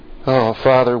Oh,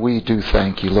 Father, we do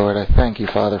thank you, Lord. I thank you,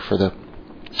 Father, for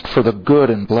the good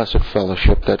and blessed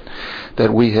fellowship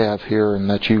that we have here and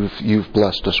that you've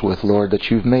blessed us with, Lord,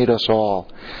 that you've made us all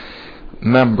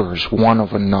members one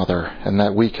of another, and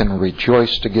that we can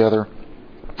rejoice together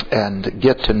and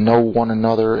get to know one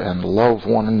another and love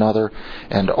one another,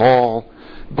 and all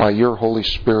by your Holy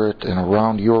Spirit and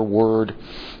around your word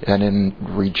and in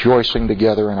rejoicing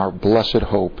together in our blessed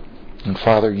hope. And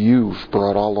Father, you've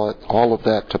brought all of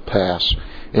that to pass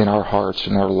in our hearts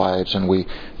and our lives, and we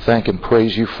thank and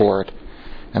praise you for it.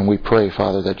 And we pray,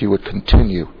 Father, that you would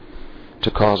continue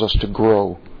to cause us to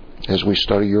grow as we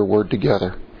study your word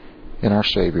together. In our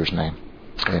Savior's name,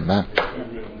 amen.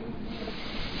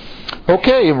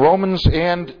 Okay, Romans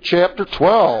and chapter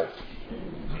 12.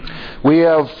 We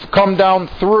have come down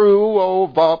through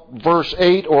about verse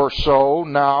 8 or so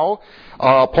now.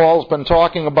 Paul's been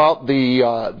talking about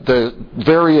the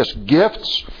various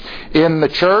gifts in the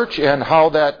church and how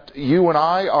that you and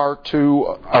I are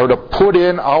to put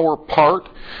in our part.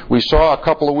 We saw a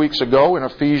couple of weeks ago in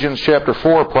Ephesians chapter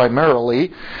 4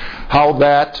 primarily how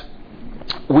that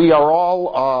we are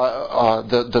all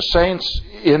the saints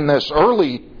in this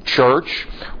early church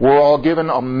were all given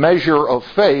a measure of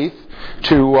faith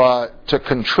to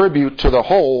contribute to the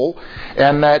whole,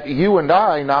 and that you and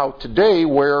I now today,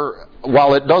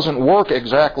 while it doesn't work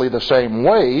exactly the same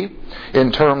way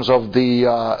in terms of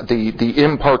the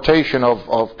impartation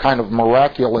of kind of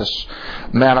miraculous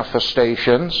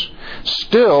manifestations,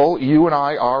 still you and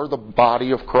I are the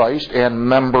body of Christ and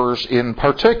members in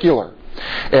particular.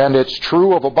 And it's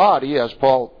true of a body, as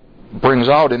Paul brings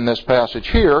out in this passage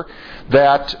here,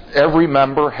 that every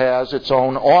member has its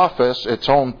own office, its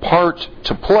own part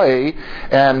to play,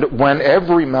 and when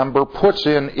every member puts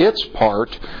in its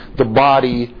part, the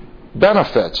body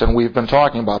benefits. And we've been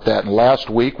talking about that. And last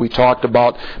week we talked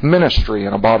about ministry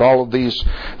and about all of these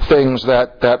things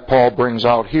that Paul brings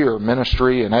out here,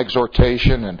 ministry and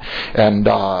exhortation and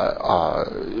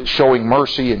showing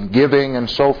mercy and giving and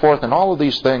so forth. And all of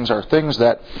these things are things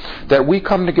that we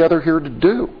come together here to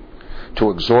do. To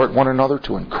exhort one another,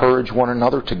 to encourage one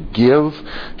another, to give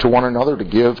to one another, to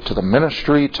give to the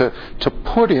ministry, to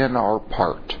put in our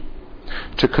part,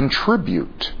 to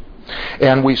contribute.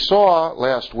 And we saw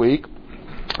last week,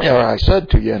 or I said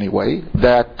to you anyway,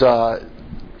 that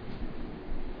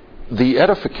the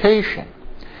edification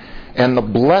and the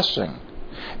blessing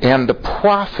and the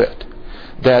profit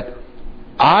that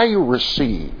I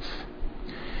receive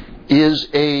is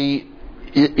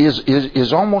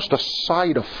almost a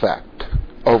side effect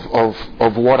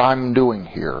of what I'm doing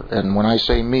here. And when I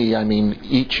say me, I mean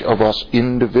each of us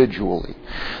individually.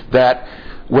 That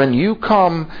when you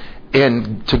come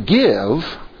and to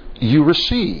give, you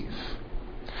receive.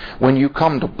 When you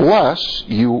come to bless,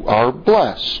 you are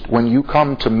blessed. When you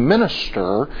come to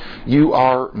minister, you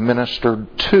are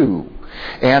ministered to.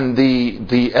 And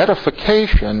the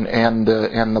edification and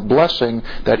the blessing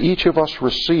that each of us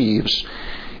receives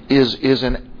is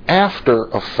an after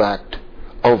effect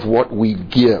of what we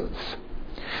give.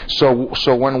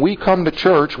 So when we come to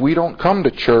church, we don't come to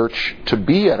church to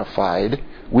be edified.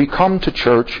 We come to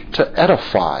church to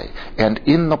edify. And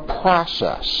in the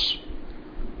process,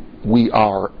 we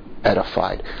are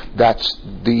edified. That's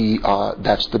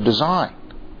the design.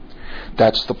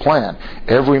 That's the plan.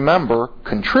 Every member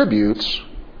contributes,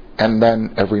 and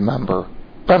then every member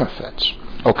benefits.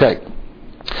 Okay.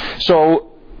 So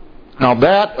now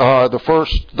that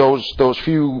those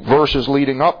few verses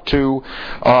leading up to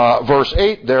verse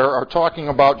 8 there are talking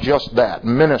about just that,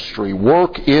 ministry,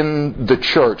 work in the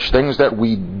church, things that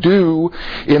we do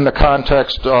in the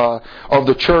context of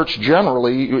the church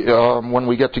generally when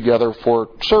we get together for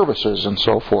services and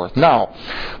so forth. Now,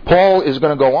 Paul is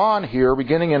going to go on here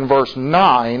beginning in verse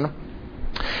 9,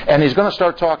 and he's going to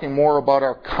start talking more about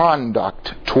our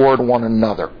conduct toward one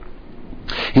another.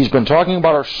 He's been talking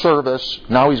about our service.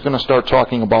 Now he's going to start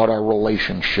talking about our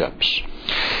relationships.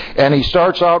 And he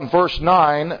starts out in verse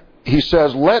 9. He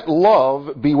says, "Let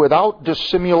love be without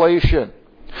dissimulation.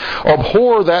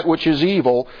 Abhor that which is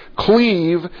evil.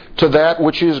 Cleave to that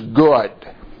which is good."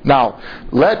 Now,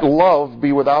 let love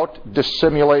be without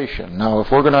dissimulation. Now,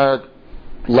 if we're going to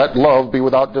let love be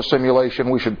without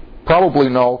dissimulation, we should probably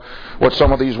know what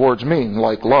some of these words mean,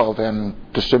 like love and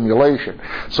dissimulation.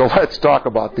 So let's talk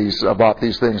about these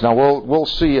things. Now we'll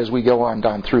see as we go on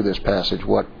down through this passage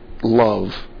what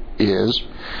love is.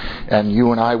 And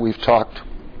you and I, we've talked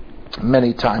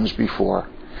many times before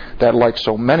that, like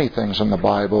so many things in the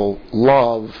Bible,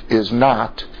 love is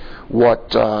not what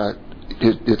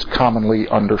it's commonly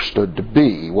understood to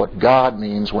be. What God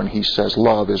means when He says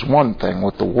love is one thing.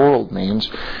 What the world means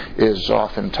is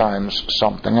oftentimes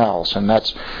something else. And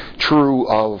that's true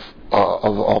of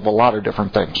a lot of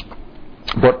different things.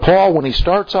 But Paul, when he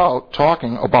starts out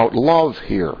talking about love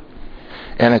here,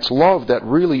 and it's love that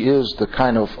really is the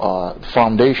kind of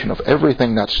foundation of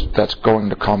everything that's going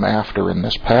to come after in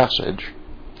this passage.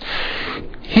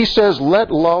 He says, let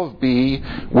love be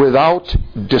without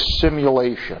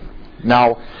dissimulation.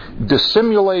 Now,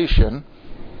 dissimulation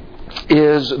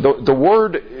is, the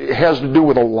word has to do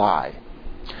with a lie.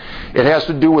 It has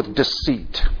to do with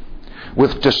deceit,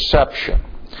 with deception.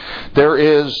 There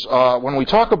is, when we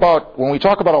talk about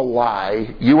a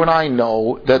lie, you and I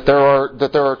know that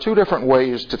there are two different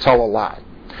ways to tell a lie.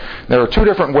 There are two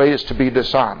different ways to be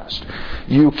dishonest.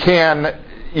 You can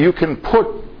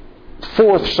put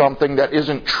forth something that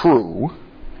isn't true.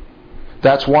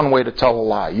 That's one way to tell a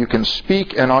lie. You can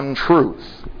speak an untruth,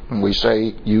 and we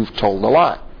say you've told a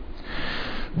lie.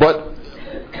 But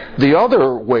the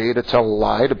other way to tell a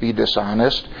lie, to be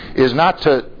dishonest, is not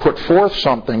to put forth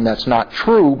something that's not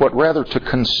true, but rather to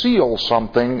conceal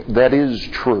something that is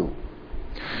true.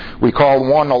 We call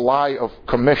one a lie of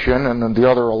commission and the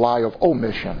other a lie of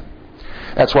omission.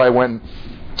 That's why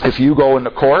if you go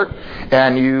into court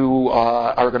and you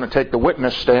are going to take the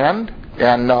witness stand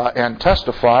and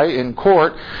testify in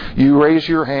court, you raise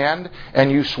your hand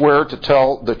and you swear to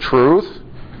tell the truth,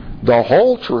 the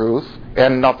whole truth,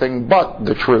 and nothing but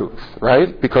the truth,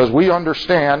 right? Because we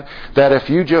understand that if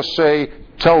you just say,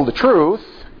 tell the truth,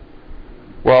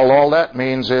 well, all that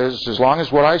means is, as long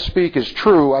as what I speak is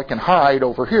true, I can hide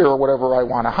over here whatever I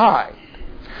want to hide.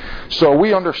 So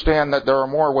we understand that there are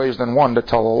more ways than one to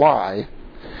tell a lie.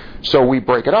 So we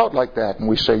break it out like that, and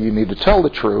we say you need to tell the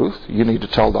truth, you need to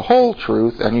tell the whole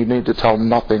truth, and you need to tell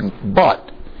nothing but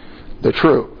the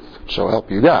truth. So help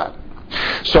you God.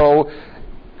 So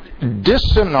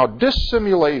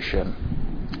dissimulation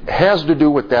has to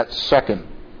do with that second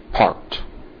part.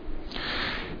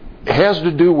 It has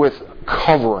to do with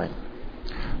covering,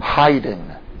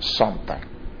 hiding something.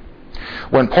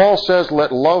 When Paul says,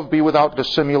 let love be without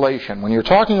dissimulation, when you're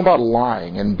talking about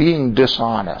lying and being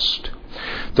dishonest,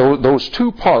 those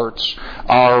two parts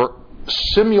are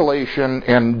simulation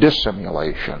and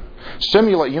dissimulation.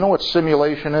 You know what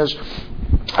simulation is?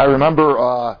 I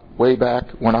remember way back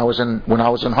when I was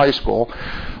in high school,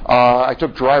 I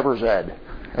took driver's ed.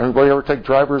 Everybody ever take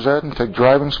driver's ed and take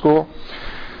driving school?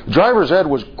 Driver's ed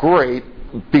was great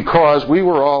because we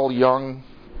were all young,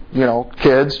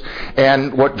 kids,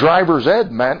 and what driver's ed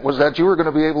meant was that you were going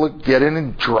to be able to get in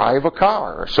and drive a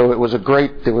car. So it was a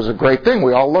great thing.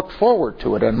 We all looked forward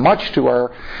to it, and much to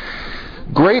our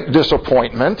great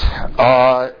disappointment,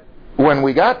 when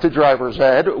we got to driver's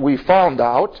ed, we found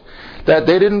out that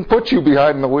they didn't put you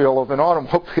behind the wheel of an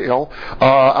automobile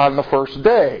on the first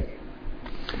day.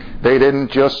 They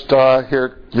didn't just,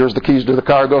 here's the keys to the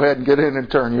car, go ahead and get in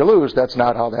and turn you loose. That's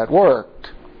not how that worked.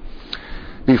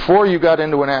 Before you got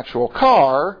into an actual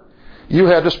car, you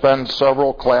had to spend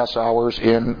several class hours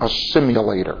in a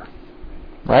simulator.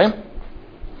 Right?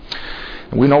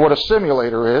 We know what a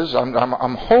simulator is.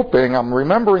 I'm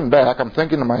remembering back, I'm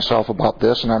thinking to myself about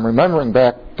this, and I'm remembering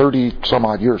back 30 some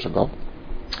odd years ago.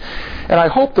 And I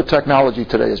hope the technology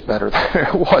today is better than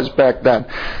it was back then.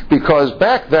 Because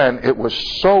back then, it was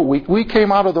so weak. We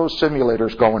came out of those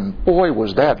simulators going, boy,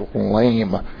 was that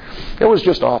lame. It was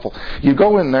just awful. You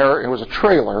go in there, it was a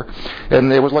trailer,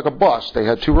 and it was like a bus. They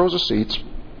had 2 rows of seats.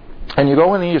 And you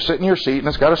go in and you sit in your seat, and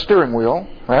it's got a steering wheel,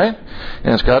 right?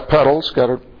 And it's got pedals, got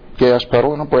a gas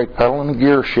pedal and a brake pedal and a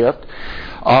gear shift.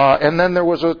 And then there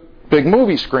was a big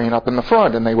movie screen up in the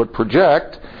front, and they would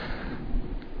project.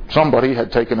 Somebody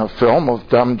had taken a film of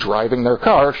them driving their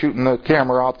car, shooting the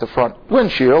camera out the front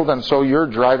windshield, and so you're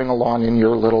driving along in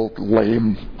your little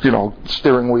lame,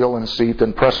 steering wheel and seat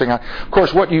and pressing on. Of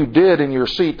course, what you did in your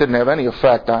seat didn't have any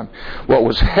effect on what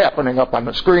was happening up on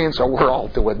the screen, so we're all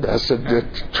doing this and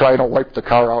trying to wipe the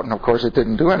car out, and of course it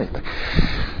didn't do anything.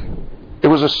 It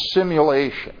was a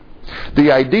simulation.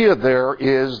 The idea there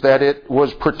is that it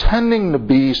was pretending to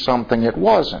be something it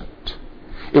wasn't.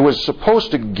 It was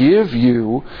supposed to give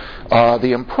you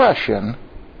the impression,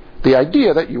 the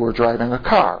idea that you were driving a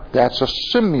car. That's a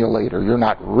simulator. You're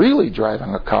not really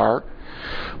driving a car,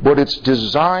 but it's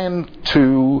designed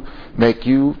to make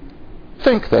you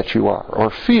think that you are or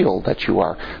feel that you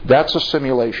are. That's a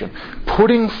simulation.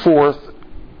 Putting forth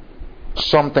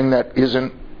something that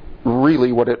isn't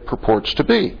really what it purports to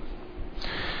be.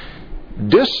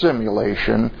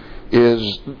 Dissimulation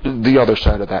is the other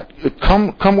side of that.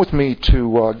 Come with me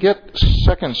to get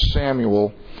 2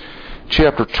 Samuel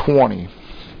chapter 20.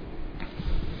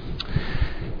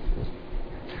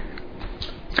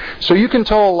 So you can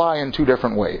tell a lie in two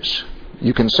different ways.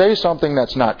 You can say something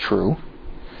that's not true,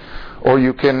 or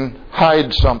you can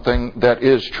hide something that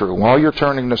is true. While you're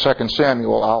turning to 2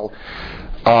 Samuel,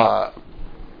 I'll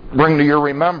bring to your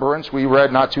remembrance, we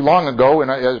read not too long ago, and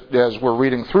as we're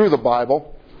reading through the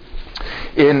Bible,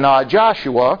 in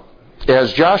Joshua,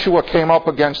 as Joshua came up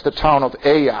against the town of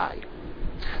Ai,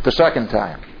 the second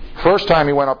time. First time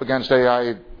he went up against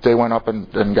Ai, they went up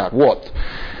and got whooped.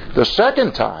 The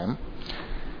second time,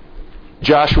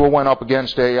 Joshua went up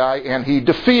against Ai and he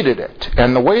defeated it.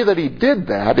 And the way that he did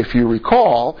that, if you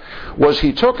recall, was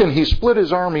he took and he split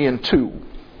his army in two.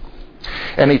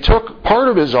 And he took part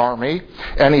of his army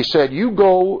and he said, you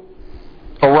go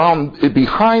around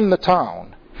behind the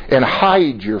town and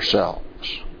hide yourselves.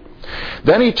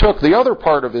 Then he took the other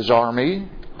part of his army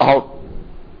out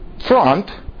front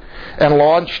and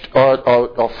launched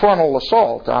a frontal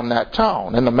assault on that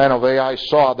town. And the men of Ai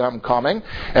saw them coming,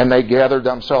 and they gathered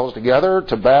themselves together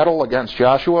to battle against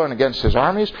Joshua and against his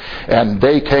armies. And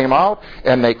they came out,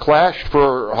 and they clashed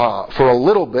for a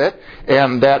little bit.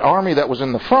 And that army that was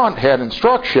in the front had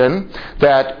instruction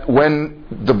that when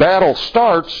the battle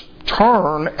starts,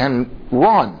 turn and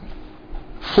run,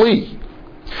 flee.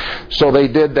 So they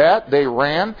did that, they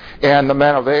ran, and the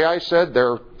men of Ai said,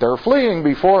 they're fleeing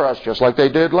before us, just like they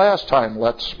did last time.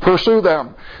 Let's pursue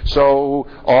them. So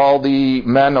all the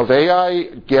men of Ai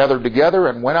gathered together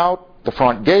and went out the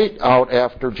front gate, out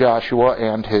after Joshua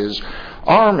and his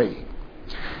army.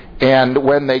 And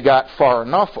when they got far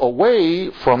enough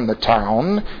away from the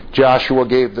town, Joshua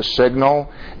gave the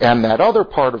signal, and that other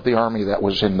part of the army that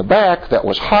was in the back, that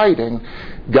was hiding,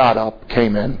 got up,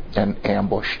 came in, and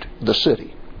ambushed the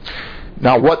city.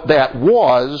 Now what that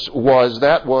was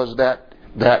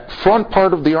that front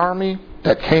part of the army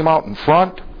that came out in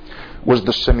front was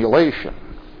the simulation.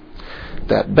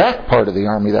 That back part of the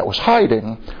army that was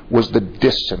hiding was the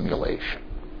dissimulation.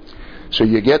 So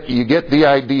you get the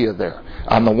idea there.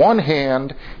 On the one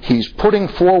hand, he's putting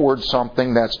forward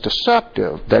something that's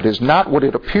deceptive, that is not what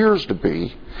it appears to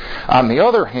be. On the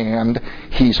other hand,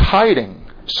 he's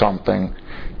hiding something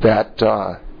that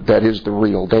is the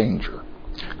real danger.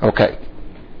 Okay,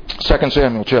 2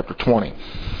 Samuel chapter 20.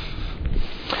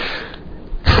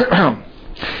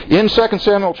 In 2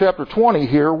 Samuel chapter 20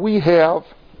 here, we have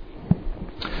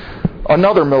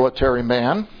another military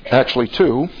man, actually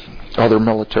two other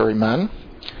military men,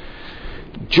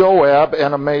 Joab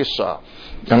and Amasa.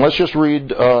 And let's just read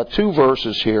two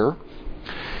verses here.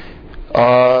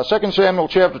 2 Samuel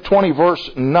chapter 20, verse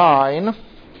 9.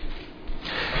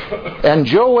 And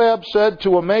Joab said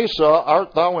to Amasa,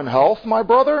 art thou in health, my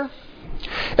brother?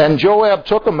 And Joab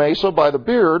took Amasa by the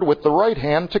beard with the right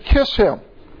hand to kiss him.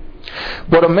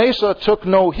 But Amasa took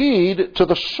no heed to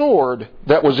the sword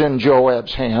that was in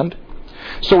Joab's hand.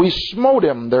 So he smote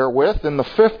him therewith in the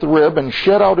fifth rib, and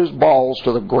shed out his balls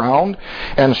to the ground,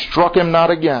 and struck him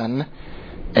not again,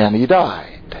 and he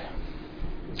died.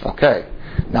 Okay,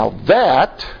 now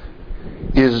that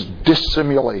is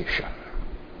dissimulation.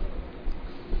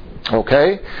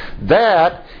 Okay,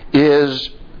 that is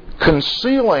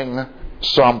concealing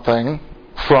something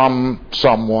from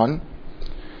someone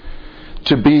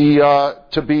to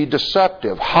be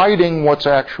deceptive, hiding what's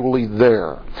actually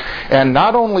there. And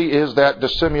not only is that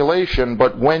dissimulation,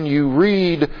 but when you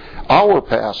read our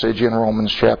passage in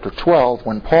Romans chapter 12,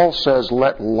 when Paul says,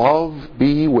 let love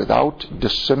be without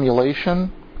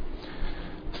dissimulation,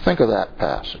 think of that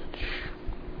passage.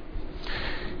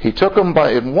 He took him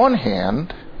in one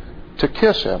hand to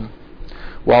kiss him,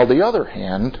 while the other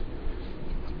hand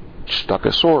stuck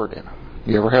a sword in him.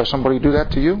 You ever have somebody do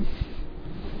that to you?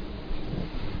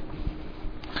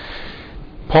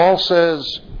 Paul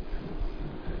says,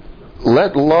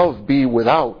 let love be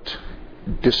without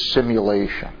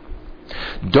dissimulation.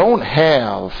 Don't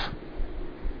have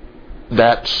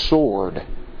that sword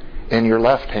in your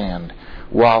left hand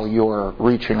while you're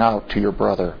reaching out to your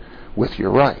brother with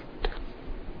your right.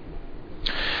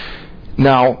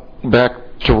 Now, back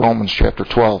to Romans chapter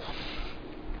 12.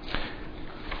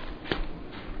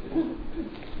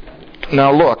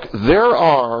 Now look, there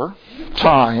are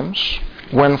times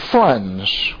when friends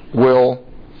will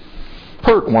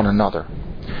hurt one another.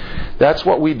 That's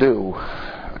what we do,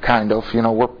 kind of.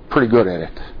 We're pretty good at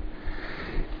it.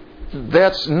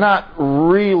 That's not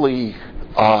really,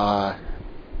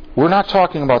 we're not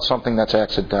talking about something that's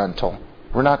accidental.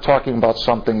 We're not talking about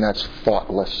something that's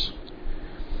thoughtless.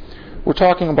 We're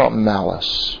talking about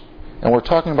malice. And we're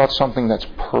talking about something that's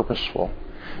purposeful.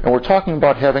 And we're talking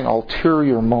about having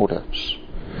ulterior motives.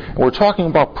 And we're talking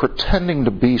about pretending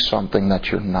to be something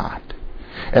that you're not.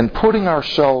 And putting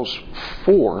ourselves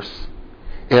forth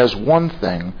as one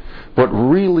thing, but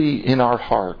really in our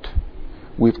heart,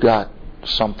 we've got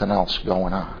something else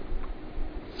going on.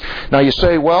 Now you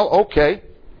say, well, okay,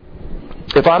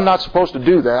 if I'm not supposed to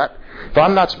do that, if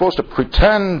I'm not supposed to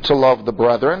pretend to love the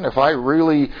brethren, if I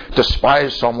really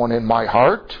despise someone in my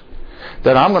heart,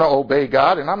 then I'm going to obey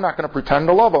God and I'm not going to pretend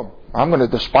to love him. I'm going to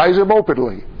despise him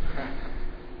openly.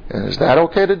 And is that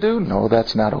okay to do? No,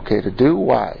 that's not okay to do.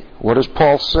 Why? What does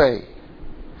Paul say?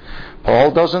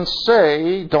 Paul doesn't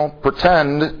say don't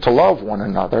pretend to love one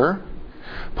another.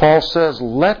 Paul says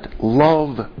let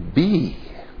love be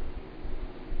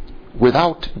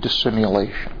without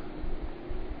dissimulation.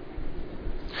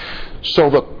 So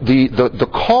the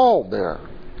call there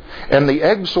and the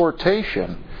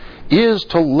exhortation is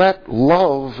to let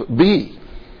love be.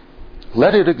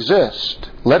 Let it exist.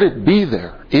 Let it be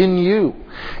there in you.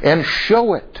 And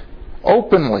show it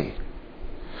openly.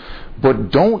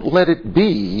 But don't let it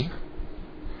be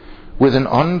with an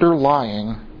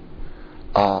underlying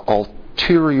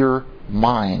ulterior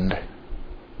mind.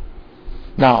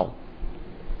 Now,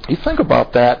 you think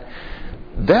about that.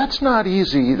 That's not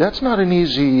easy. That's not an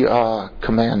easy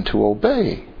command to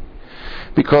obey.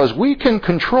 Because we can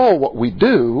control what we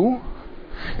do,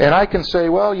 and I can say,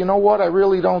 well, you know what, I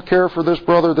really don't care for this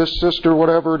brother, this sister,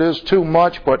 whatever it is, too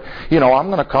much, but, I'm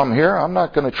going to come here, I'm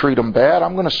not going to treat them bad,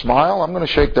 I'm going to smile, I'm going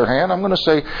to shake their hand, I'm going to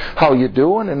say, how you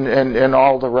doing, and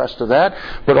all the rest of that.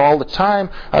 But all the time,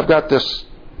 I've got this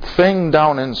thing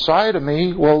down inside of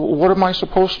me, well, what am I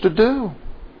supposed to do?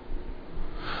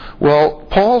 Well,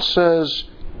 Paul says,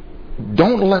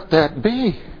 don't let that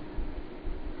be.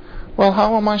 Well,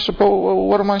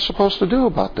 what am I supposed to do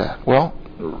about that? Well,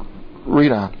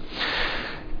 read on.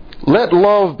 Let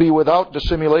love be without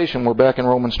dissimulation. We're back in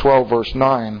Romans 12, verse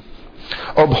 9.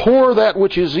 Abhor that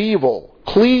which is evil.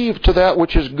 Cleave to that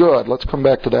which is good. Let's come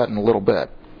back to that in a little bit.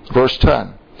 Verse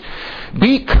 10.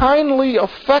 Be kindly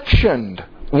affectioned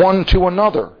one to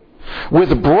another,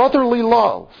 with brotherly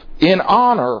love, in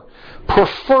honor,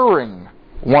 preferring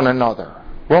one another.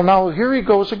 Well, now here he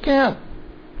goes again.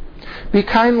 Be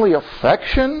kindly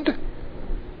affectioned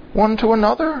one to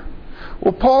another.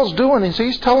 What Paul's doing is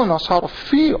he's telling us how to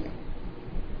feel.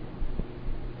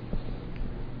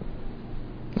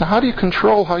 Now, how do you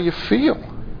control how you feel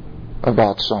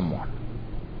about someone?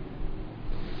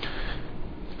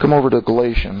 Come over to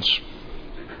Galatians.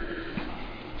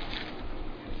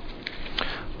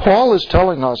 Paul is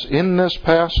telling us in this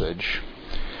passage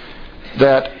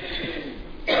that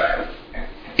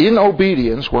in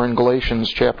obedience, we're in Galatians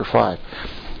chapter 5,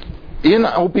 in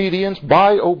obedience,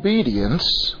 by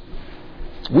obedience,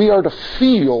 we are to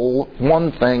feel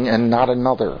one thing and not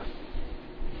another.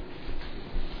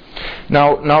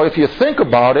 Now, if you think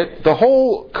about it, the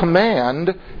whole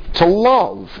command to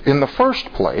love in the first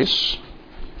place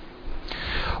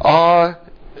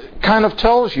kind of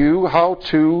tells you how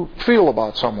to feel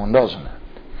about someone, doesn't it?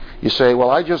 You say, well,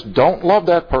 I just don't love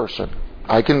that person.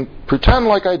 I can pretend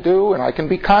like I do, and I can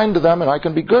be kind to them, and I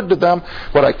can be good to them,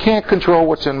 but I can't control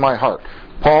what's in my heart.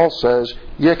 Paul says,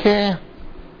 you can.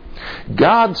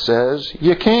 God says,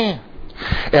 you can.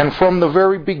 And from the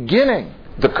very beginning,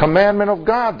 the commandment of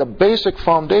God, the basic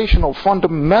foundational,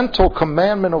 fundamental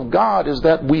commandment of God is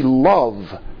that we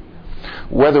love.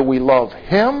 Whether we love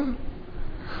Him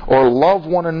or love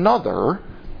one another,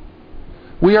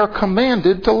 we are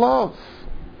commanded to love.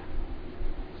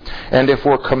 And if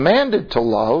we're commanded to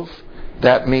love,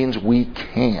 that means we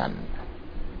can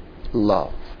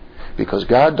love. Because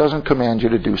God doesn't command you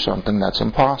to do something that's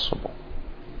impossible.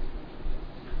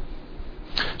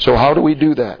 So how do we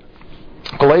do that?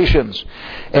 Galatians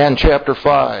and chapter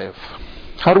 5.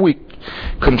 How do we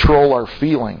control our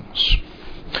feelings?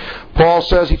 Paul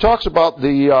says, he talks about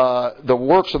the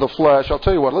works of the flesh. I'll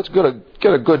tell you what, let's get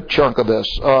a good chunk of this.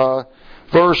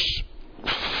 Verse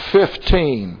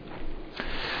 15.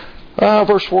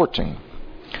 Verse 14.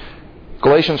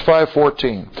 Galatians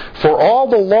 5:14. For all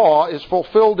the law is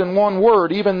fulfilled in one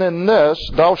word, even in this,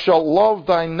 thou shalt love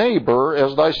thy neighbor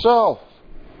as thyself.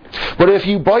 But if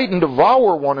you bite and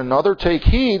devour one another, take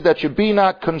heed that you be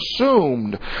not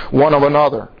consumed one of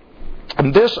another.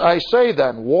 And this I say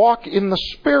then, walk in the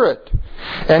Spirit,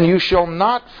 and you shall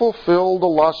not fulfill the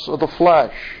lusts of the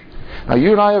flesh. Now,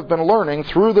 you and I have been learning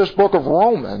through this book of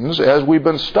Romans, as we've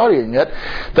been studying it,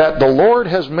 that the Lord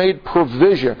has made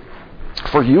provision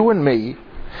for you and me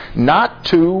not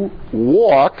to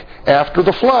walk after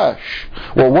the flesh.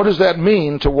 Well, what does that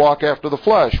mean, to walk after the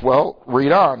flesh? Well,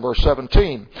 read on, verse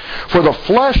 17. For the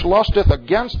flesh lusteth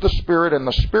against the Spirit, and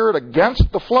the Spirit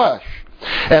against the flesh.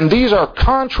 And these are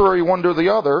contrary one to the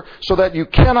other, so that you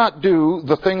cannot do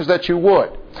the things that you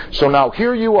would. So now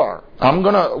here you are.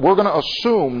 We're gonna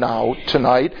assume now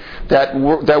tonight that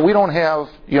we don't have,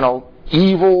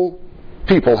 evil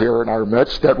people here in our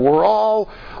midst, that we're all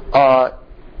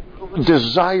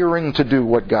desiring to do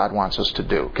what God wants us to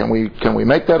do. Can we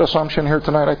make that assumption here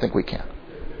tonight? I think we can.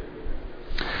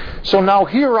 So now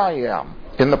here I am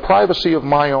in the privacy of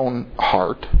my own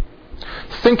heart,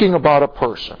 thinking about a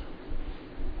person.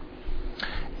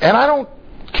 And I don't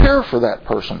care for that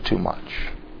person too much.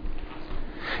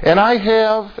 And I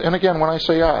have, and again, when I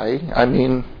say I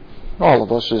mean all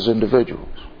of us as individuals.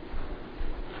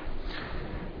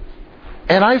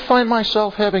 And I find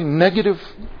myself having negative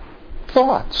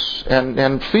thoughts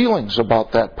and feelings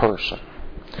about that person.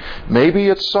 Maybe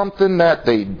it's something that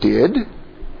they did.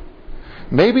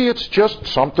 Maybe it's just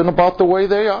something about the way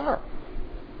they are.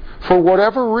 For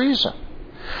whatever reason.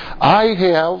 I've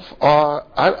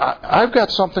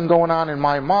got something going on in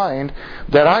my mind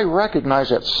that I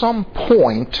recognize at some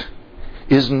point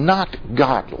is not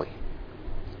godly,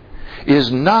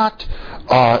 is not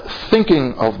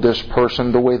thinking of this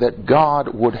person the way that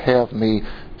God would have me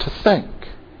to think.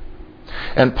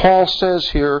 And Paul says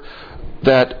here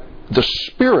that the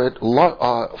Spirit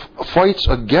fights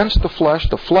against the flesh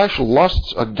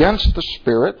lusts against the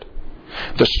Spirit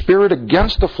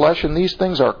against the flesh, and these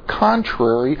things are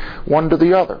contrary one to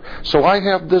the other. So I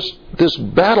have this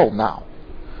battle now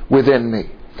within me.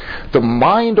 The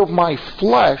mind of my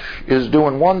flesh is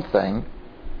doing one thing,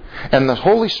 and the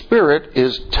Holy Spirit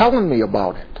is telling me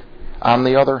about it on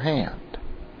the other hand.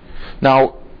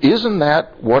 Now, isn't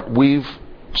that what we've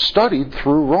studied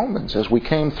through Romans as we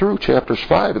came through chapters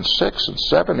 5 and 6 and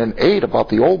 7 and 8 about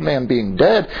the old man being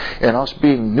dead and us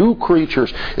being new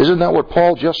creatures? Isn't that what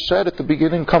Paul just said at the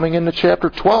beginning coming into chapter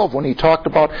 12 when he talked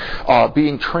about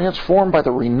being transformed by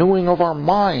the renewing of our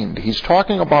mind? He's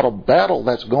talking about a battle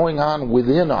that's going on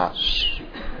within us,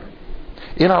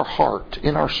 in our heart,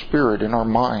 in our spirit, in our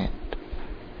mind.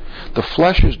 The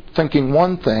flesh is thinking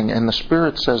one thing and the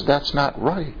Spirit says that's not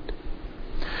right.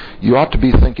 You ought to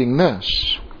be thinking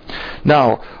this.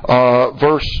 Now,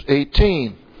 verse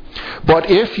 18.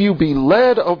 But if you be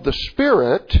led of the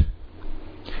Spirit,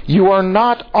 you are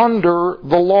not under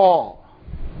the law.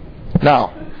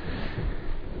 Now,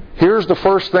 here's the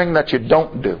first thing that you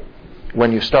don't do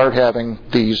when you start having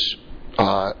these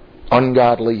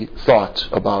ungodly thoughts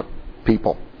about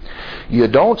people. You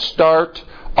don't start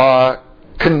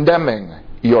condemning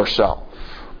yourself.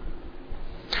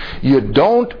 You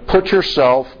don't put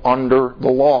yourself under the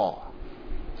law.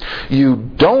 You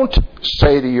don't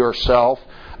say to yourself,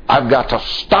 I've got to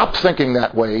stop thinking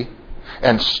that way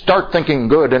and start thinking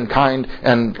good and kind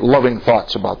and loving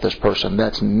thoughts about this person.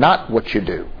 That's not what you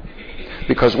do.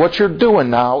 Because what you're doing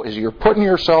now is you're putting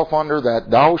yourself under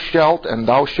that thou shalt and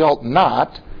thou shalt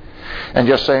not, and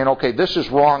just saying, okay, this is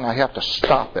wrong, I have to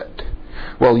stop it.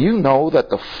 Well, you know that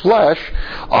the flesh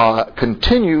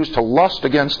continues to lust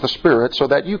against the Spirit so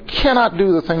that you cannot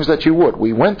do the things that you would.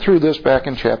 We went through this back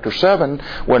in chapter 7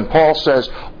 when Paul says,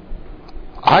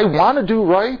 I want to do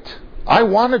right, I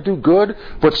want to do good,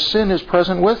 but sin is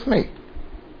present with me.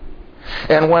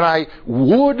 And when I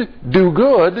would do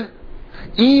good,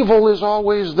 evil is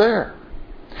always there.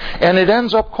 And it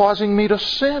ends up causing me to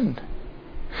sin.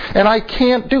 And I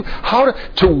can't do.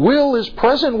 To will is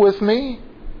present with me.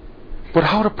 But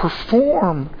how to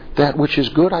perform that which is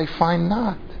good, I find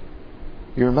not.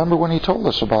 You remember when he told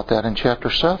us about that in chapter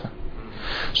 7.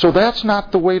 So that's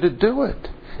not the way to do it.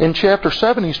 In chapter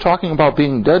 7, he's talking about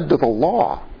being dead to the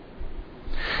law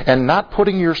and not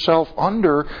putting yourself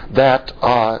under that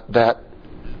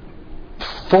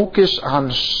focus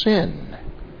on sin.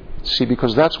 See,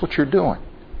 because that's what you're doing.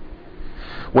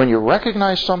 When you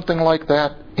recognize something like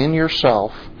that in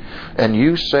yourself, and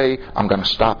you say, I'm going to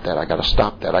stop that, I got to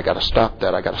stop that, I got to stop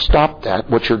that, I got to stop that,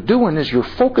 what you're doing is you're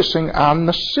focusing on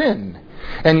the sin.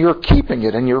 And you're keeping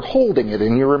it, and you're holding it,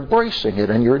 and you're embracing it,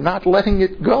 and you're not letting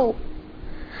it go.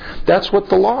 That's what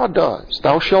the law does.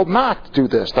 Thou shalt not do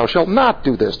this, thou shalt not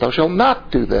do this, thou shalt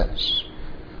not do this.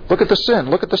 Look at the sin,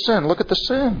 look at the sin, look at the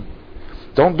sin.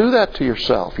 Don't do that to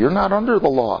yourself. You're not under the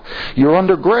law. You're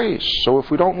under grace. So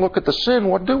if we don't look at the sin,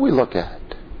 what do we look at?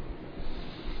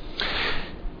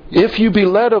 If you be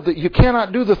led of you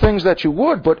cannot do the things that you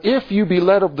would, but if you be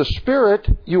led of the Spirit,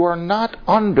 you are not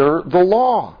under the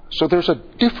law. So there's a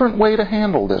different way to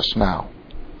handle this now.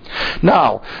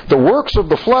 Now, the works of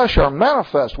the flesh are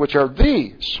manifest, which are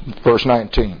these, verse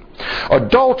 19.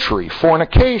 Adultery,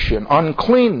 fornication,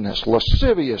 uncleanness,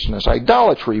 lasciviousness,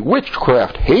 idolatry,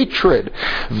 witchcraft, hatred,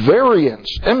 variance,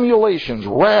 emulations,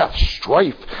 wrath,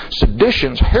 strife,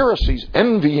 seditions, heresies,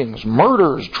 envyings,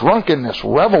 murders, drunkenness,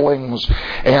 revellings,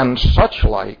 and such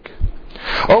like.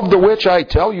 Of the which I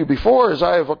tell you before, as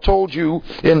I have told you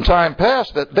in time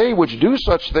past, that they which do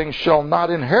such things shall not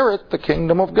inherit the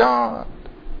kingdom of God.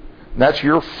 That's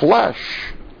your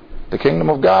flesh. The kingdom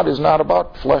of God is not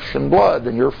about flesh and blood,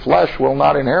 and your flesh will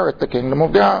not inherit the kingdom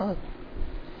of God.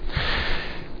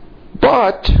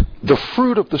 But the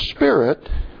fruit of the Spirit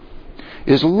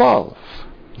is love,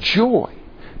 joy,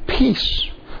 peace,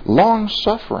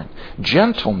 long-suffering,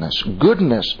 gentleness,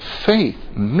 goodness, faith,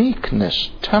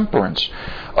 meekness, temperance.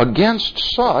 Against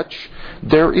such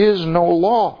there is no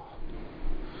law.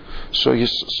 So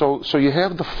you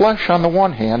have the flesh on the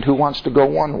one hand who wants to go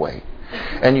one way.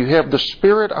 And you have the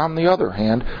Spirit on the other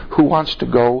hand who wants to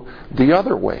go the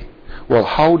other way. Well,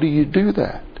 how do you do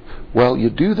that? Well, you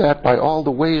do that by all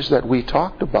the ways that we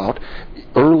talked about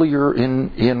earlier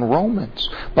in Romans.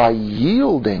 By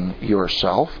yielding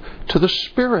yourself to the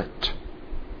Spirit.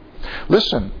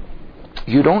 Listen,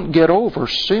 you don't get over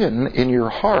sin in your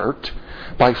heart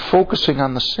by focusing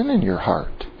on the sin in your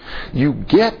heart. You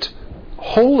get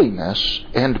holiness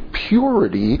and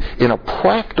purity in a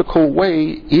practical way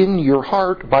in your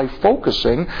heart by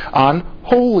focusing on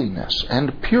holiness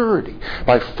and purity,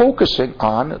 by focusing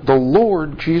on the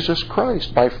Lord Jesus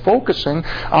Christ, by focusing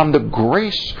on the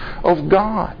grace of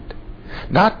God,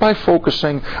 not by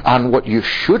focusing on what you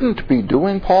shouldn't be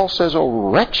doing. Paul says, "O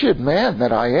wretched man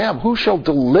that I am, who shall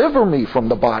deliver me from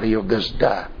the body of this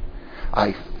death?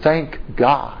 I thank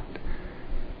God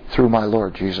through my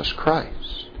Lord Jesus Christ."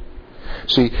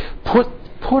 See,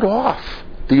 put off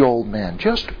the old man.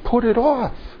 Just put it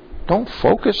off. Don't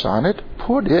focus on it.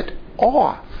 Put it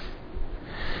off.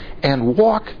 And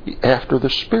walk after the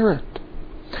Spirit.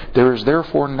 There is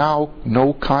therefore now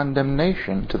no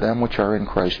condemnation to them which are in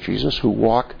Christ Jesus, who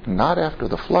walk not after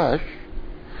the flesh,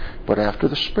 but after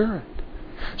the Spirit.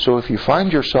 So if you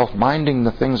find yourself minding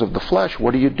the things of the flesh,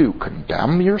 what do?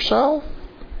 Condemn yourself?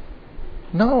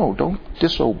 No, don't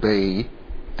disobey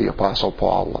the Apostle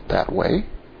Paul that way.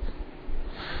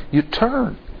 You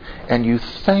turn and you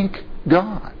thank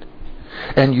God,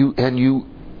 and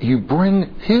you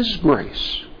bring His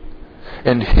grace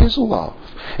and His love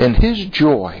and His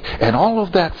joy and all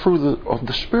of that fruit of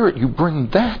the Spirit. You bring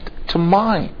that to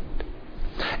mind,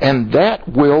 and that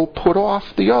will put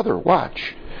off the other.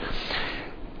 Watch.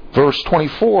 Verse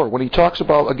 24, when he talks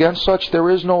about against such there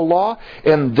is no law,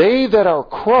 and they that are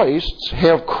Christ's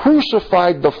have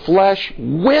crucified the flesh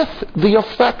with the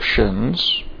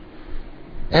affections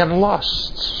and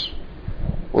lusts.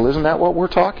 Well, isn't that what we're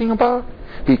talking about?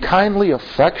 Be kindly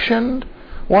affectioned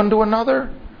one to another.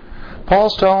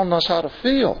 Paul's telling us how to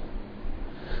feel.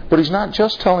 But he's not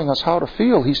just telling us how to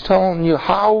feel. He's telling you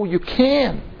how you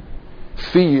can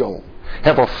feel,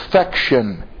 have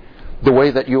affection, the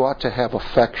way that you ought to have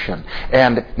affection,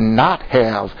 and not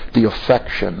have the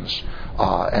affections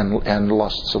and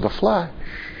lusts of the flesh.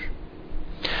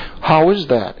 How is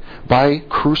that? By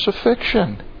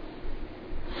crucifixion.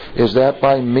 Is that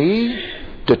by me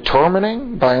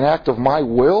determining, by an act of my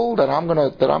will, that I'm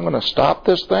gonna stop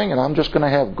this thing and I'm just gonna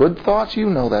have good thoughts?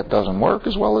 You know that doesn't work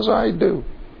as well as I do.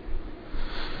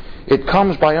 It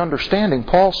comes by understanding.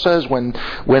 Paul says when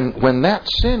that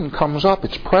sin comes up,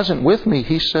 it's present with me.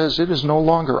 He says, it is no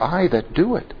longer I that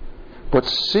do it, but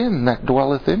sin that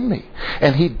dwelleth in me.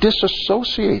 And he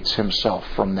disassociates himself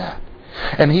from that.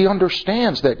 And he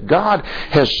understands that God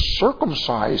has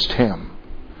circumcised him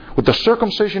with the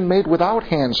circumcision made without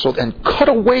hands, and cut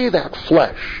away that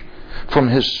flesh from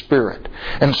his spirit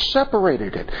and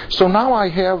separated it. So now I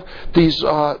have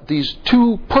these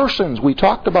two persons. We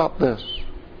talked about this.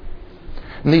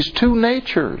 And these two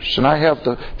natures, and I have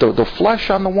the flesh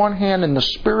on the one hand and the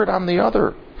Spirit on the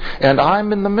other, and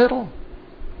I'm in the middle.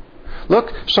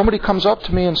 Look, somebody comes up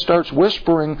to me and starts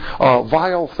whispering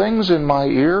vile things in my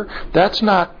ear. That's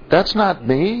not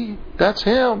me. That's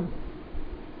him.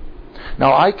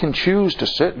 Now I can choose to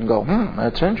sit and go,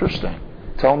 that's interesting.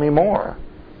 Tell me more,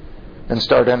 and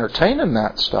start entertaining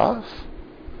that stuff.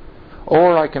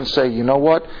 Or I can say, you know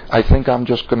what? I think I'm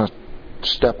just going to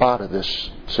step out of this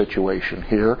situation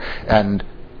here and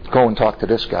go and talk to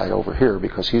this guy over here,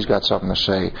 because he's got something to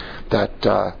say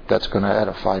that's going to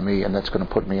edify me and that's going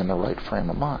to put me in the right frame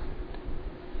of mind.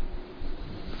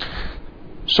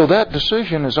 So that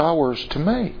decision is ours to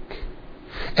make.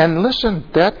 And listen,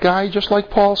 that guy, just like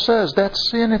Paul says, that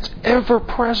sin, it's ever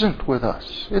present with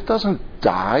us. It doesn't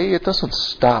die. It doesn't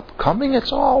stop coming.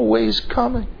 It's always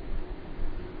coming.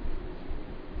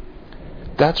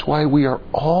 That's why we are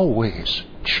always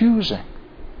choosing.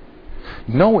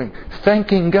 Knowing,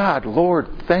 thanking God, Lord,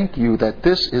 thank you that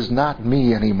this is not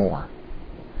me anymore.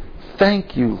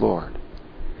 Thank you, Lord,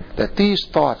 that these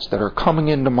thoughts that are coming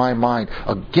into my mind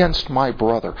against my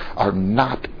brother are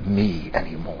not me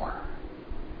anymore.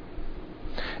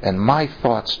 And my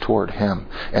thoughts toward him,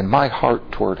 and my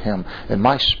heart toward him, and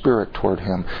my spirit toward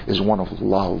him is one of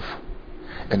love,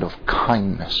 and of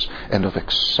kindness, and of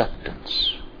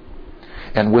acceptance.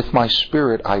 And with my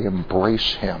spirit I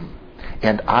embrace him,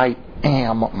 and I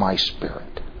am my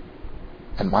spirit.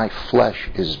 And my flesh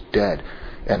is dead.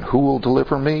 And who will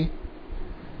deliver me?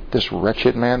 This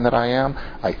wretched man that I am?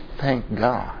 I thank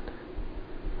God.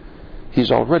 He's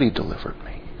already delivered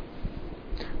me.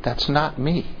 That's not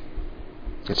me.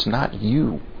 It's not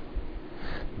you.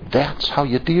 That's how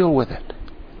you deal with it.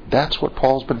 That's what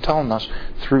Paul's been telling us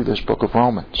through this book of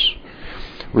Romans.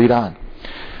 Read on.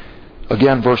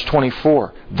 Again, verse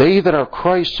 24. They that are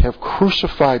Christ's have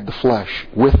crucified the flesh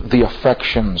with the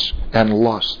affections and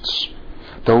lusts.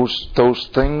 Those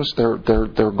things, they're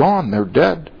gone. They're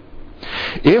dead.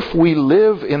 If we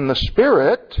live in the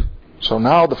Spirit, so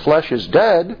now the flesh is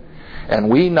dead, and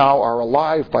we now are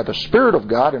alive by the Spirit of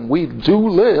God, and we do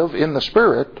live in the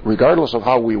Spirit, regardless of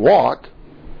how we walk.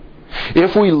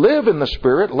 If we live in the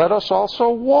Spirit, let us also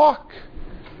walk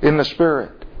in the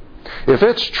Spirit. If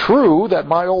it's true that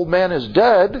my old man is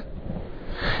dead,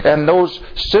 and those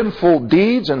sinful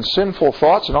deeds and sinful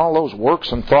thoughts and all those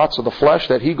works and thoughts of the flesh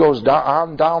that he goes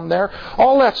down there,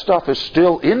 all that stuff is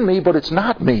still in me, but it's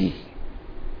not me.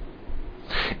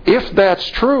 If that's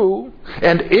true,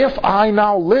 and if I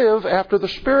now live after the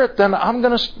Spirit, then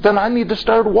I need to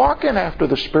start walking after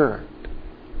the Spirit.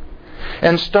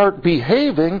 And start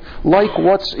behaving like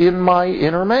what's in my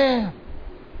inner man.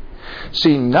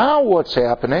 See, now what's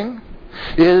happening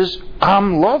is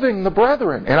I'm loving the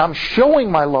brethren, and I'm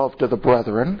showing my love to the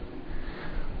brethren,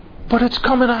 but it's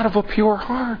coming out of a pure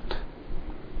heart.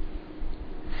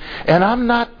 And I'm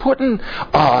not putting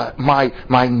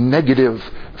my negative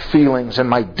feelings and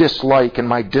my dislike and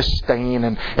my disdain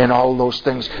and all those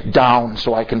things down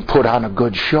so I can put on a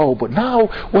good show. But now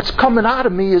what's coming out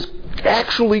of me is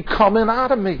actually coming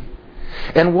out of me.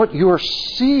 And what you're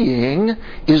seeing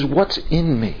is what's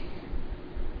in me.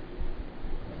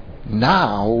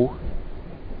 Now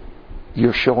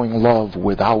you're showing love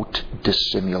without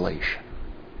dissimulation.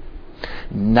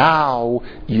 Now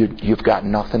you've got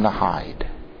nothing to hide.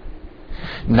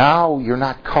 Now you're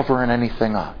not covering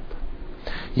anything up.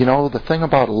 You know, the thing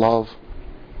about love,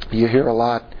 you hear a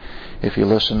lot, if you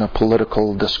listen to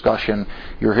political discussion,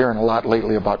 you're hearing a lot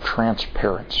lately about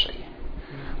transparency.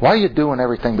 Why are you doing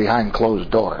everything behind closed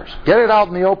doors? Get it out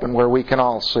in the open where we can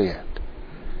all see it.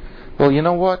 Well, you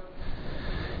know what?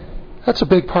 That's a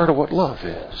big part of what love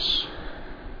is.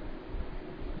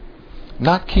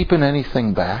 Not keeping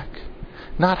anything back,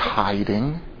 not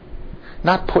hiding,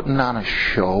 not putting on a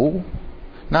show,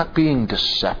 not being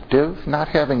deceptive, not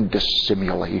having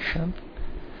dissimulation,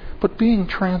 but being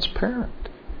transparent,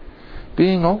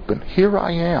 being open. Here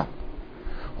I am.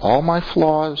 All my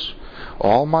flaws,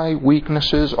 all my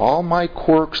weaknesses, all my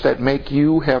quirks that make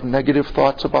you have negative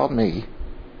thoughts about me,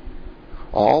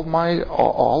 all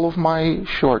of my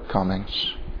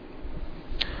shortcomings.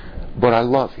 But I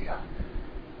love you.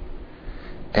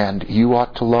 And you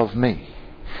ought to love me.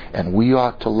 And we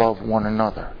ought to love one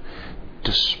another,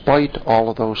 despite all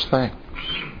of those things.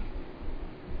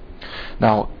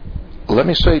 Now, let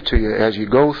me say to you, as you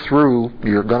go through,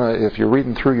 if you're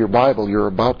reading through your Bible, you're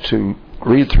about to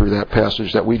read through that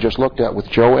passage that we just looked at with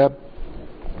Joab.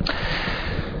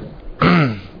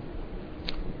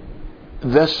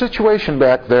 The situation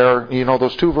back there, you know,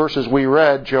 those two verses we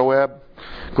read, Joab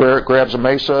grabs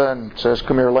Amasa and says,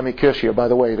 "Come here, let me kiss you." By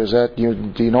the way, do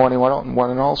you know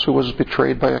anyone else who was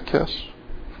betrayed by a kiss?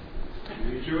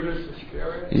 Judas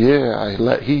Iscariot?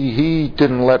 Yeah, he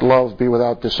didn't let love be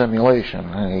without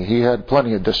dissimulation. He had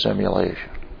plenty of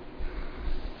dissimulation.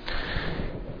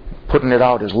 Putting it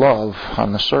out as love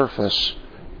on the surface,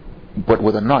 but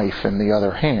with a knife in the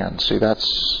other hand. See,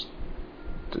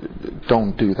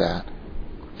 don't do that.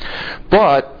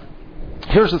 But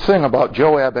here's the thing about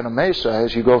Joab and Amasa.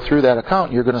 As you go through that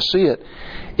account, you're going to see it.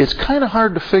 It's kind of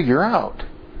hard to figure out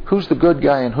who's the good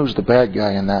guy and who's the bad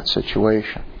guy in that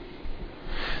situation.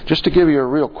 Just to give you a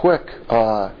real quick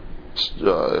account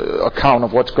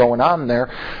of what's going on there,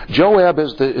 Joab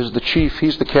is the chief.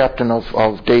 He's the captain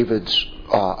of David's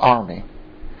army,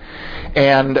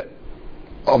 and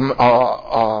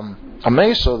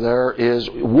Amasa there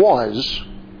was,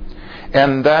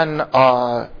 and then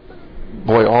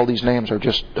boy, all these names are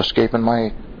just escaping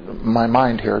my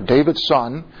mind here. David's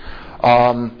son,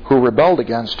 who rebelled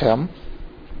against him.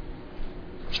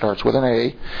 Starts with an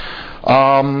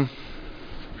A.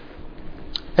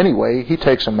 Anyway, he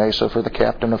takes a mesa for the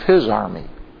captain of his army,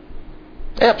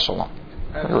 Absalom.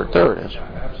 There it is.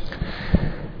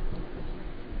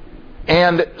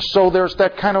 And so there's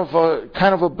that kind of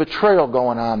a betrayal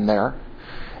going on there.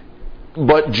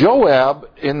 But Joab,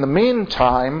 in the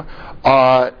meantime,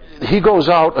 he goes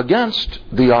out against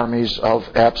the armies of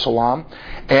Absalom.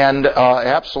 And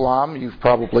Absalom, you've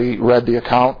probably read the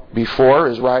account before,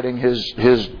 is riding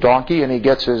his donkey, and he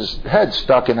gets his head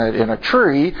stuck in a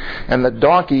tree, and the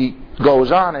donkey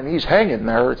goes on, and he's hanging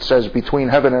there. It says between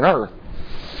heaven and earth,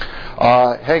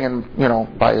 hanging,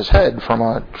 by his head from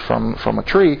a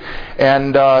tree.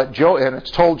 And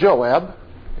it's told Joab,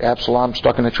 Absalom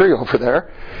stuck in a tree over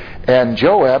there, and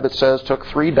Joab, it says, took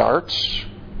 3 darts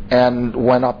and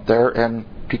went up there and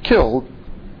he killed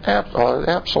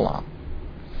Absalom.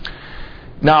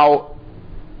 Now,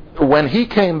 when Joab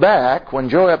came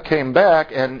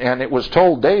back and it was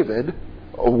told David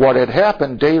what had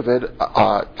happened, David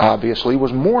obviously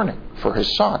was mourning for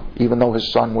his son, even though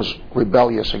his son was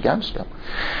rebellious against him.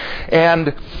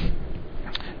 And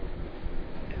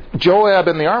Joab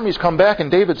and the armies come back,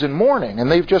 and David's in mourning, and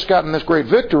they've just gotten this great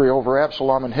victory over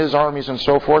Absalom and his armies and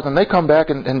so forth, and they come back,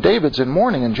 and David's in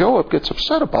mourning, and Joab gets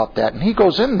upset about that, and he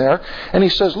goes in there, and he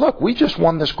says, look, we just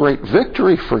won this great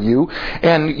victory for you,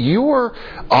 and you're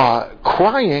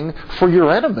crying for your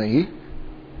enemy,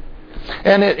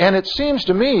 and it seems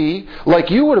to me like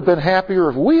you would have been happier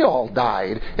if we all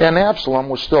died, and Absalom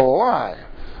was still alive.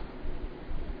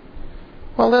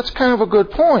 Well, that's kind of a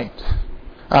good point.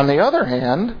 On the other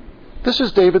hand, this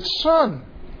is David's son.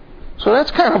 So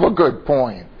that's kind of a good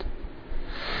point.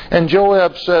 And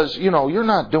Joab says, you're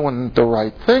not doing the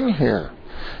right thing here.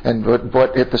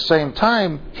 But at the same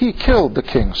time, he killed the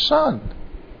king's son.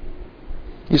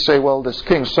 You say, well, this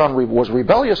king's son was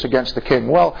rebellious against the king.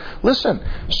 Well, listen,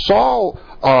 Saul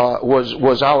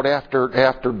was out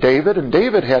after David, and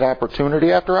David had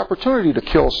opportunity after opportunity to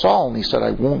kill Saul, and he said,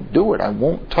 I won't do it. I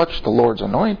won't touch the Lord's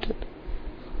anointed.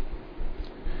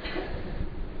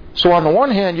 So on the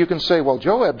one hand, you can say, well,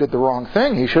 Joab did the wrong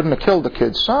thing. He shouldn't have killed the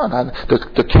kid's son,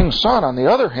 the king's son. On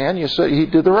the other hand, you say he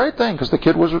did the right thing because the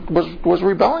kid was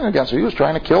rebelling against him. He was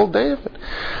trying to kill David.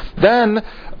 Then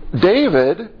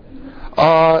David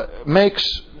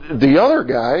makes the other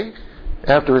guy,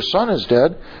 after his son is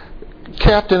dead,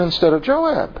 captain instead of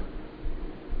Joab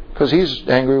because he's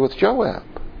angry with Joab.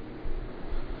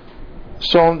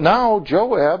 So now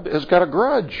Joab has got a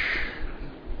grudge.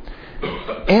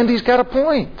 And he's got a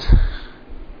point.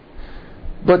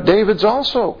 But David's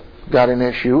also got an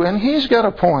issue, and he's got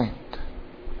a point.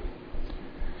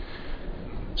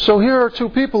 So here are 2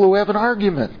 people who have an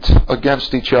argument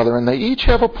against each other, and they each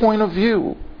have a point of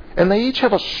view. And they each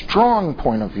have a strong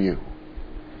point of view.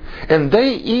 And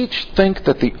they each think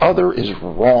that the other is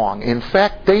wrong. In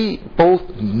fact, they both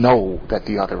know that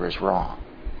the other is wrong.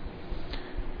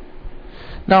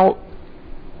 Now,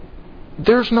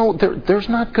 there's not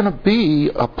going to be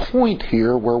a point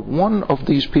here where one of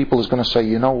these people is going to say,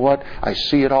 you know what, I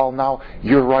see it all now,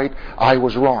 you're right, I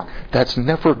was wrong. That's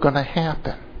never going to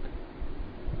happen.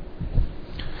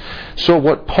 So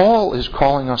what Paul is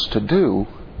calling us to do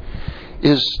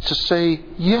is to say,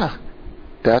 yeah,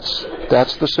 that's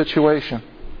the situation.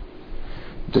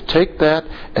 To take that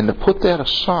and to put that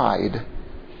aside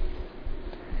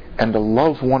and to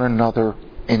love one another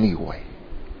anyway.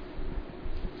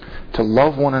 To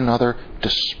love one another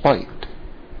despite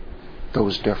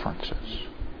those differences.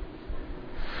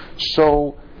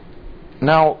 So,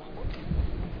 now,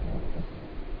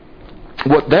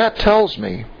 what that tells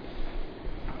me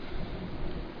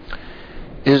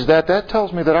is that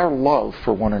tells me that our love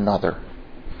for one another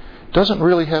doesn't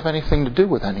really have anything to do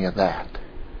with any of that.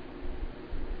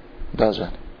 Does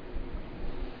it?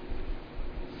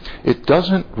 It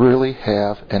doesn't really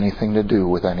have anything to do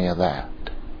with any of that.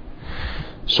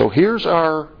 So here's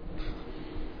our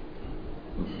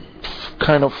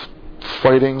kind of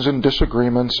fightings and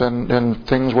disagreements and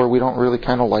things where we don't really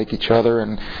kind of like each other,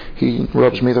 and he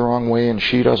rubs me the wrong way and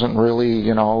she doesn't really,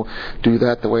 do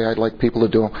that the way I'd like people to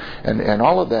do, and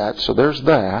all of that. So there's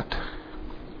that.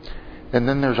 And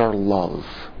then there's our love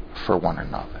for one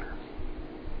another.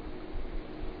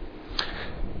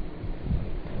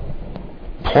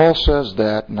 Paul says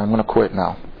that, and I'm going to quit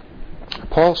now.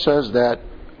 Paul says that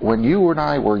when you and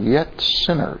I were yet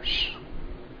sinners,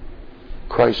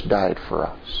 Christ died for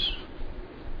us.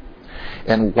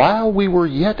 And while we were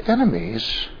yet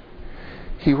enemies,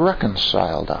 He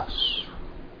reconciled us.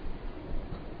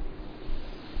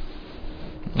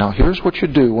 Now here's what you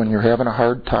do when you're having a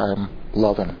hard time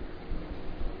loving.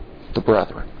 the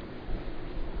brethren.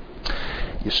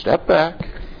 You step back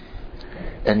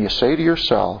and you say to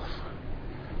yourself,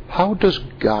 how does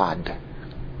God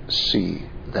see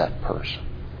that person?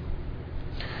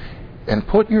 And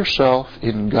put yourself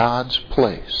in God's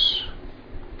place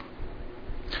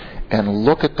and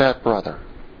look at that brother,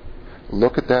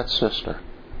 look at that sister,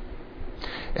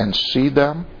 and see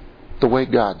them the way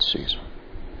God sees them.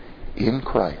 In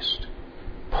Christ,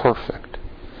 perfect,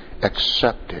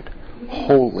 accepted,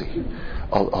 holy,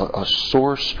 a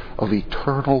source of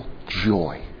eternal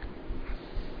joy.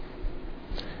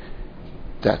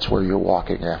 That's where you're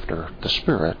walking after the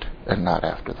Spirit and not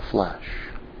after the flesh.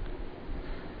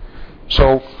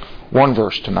 So, one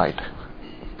verse tonight,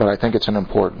 but I think it's an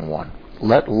important one.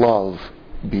 Let love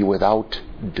be without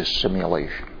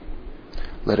dissimulation.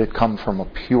 Let it come from a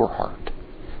pure heart,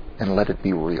 and let it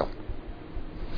be real.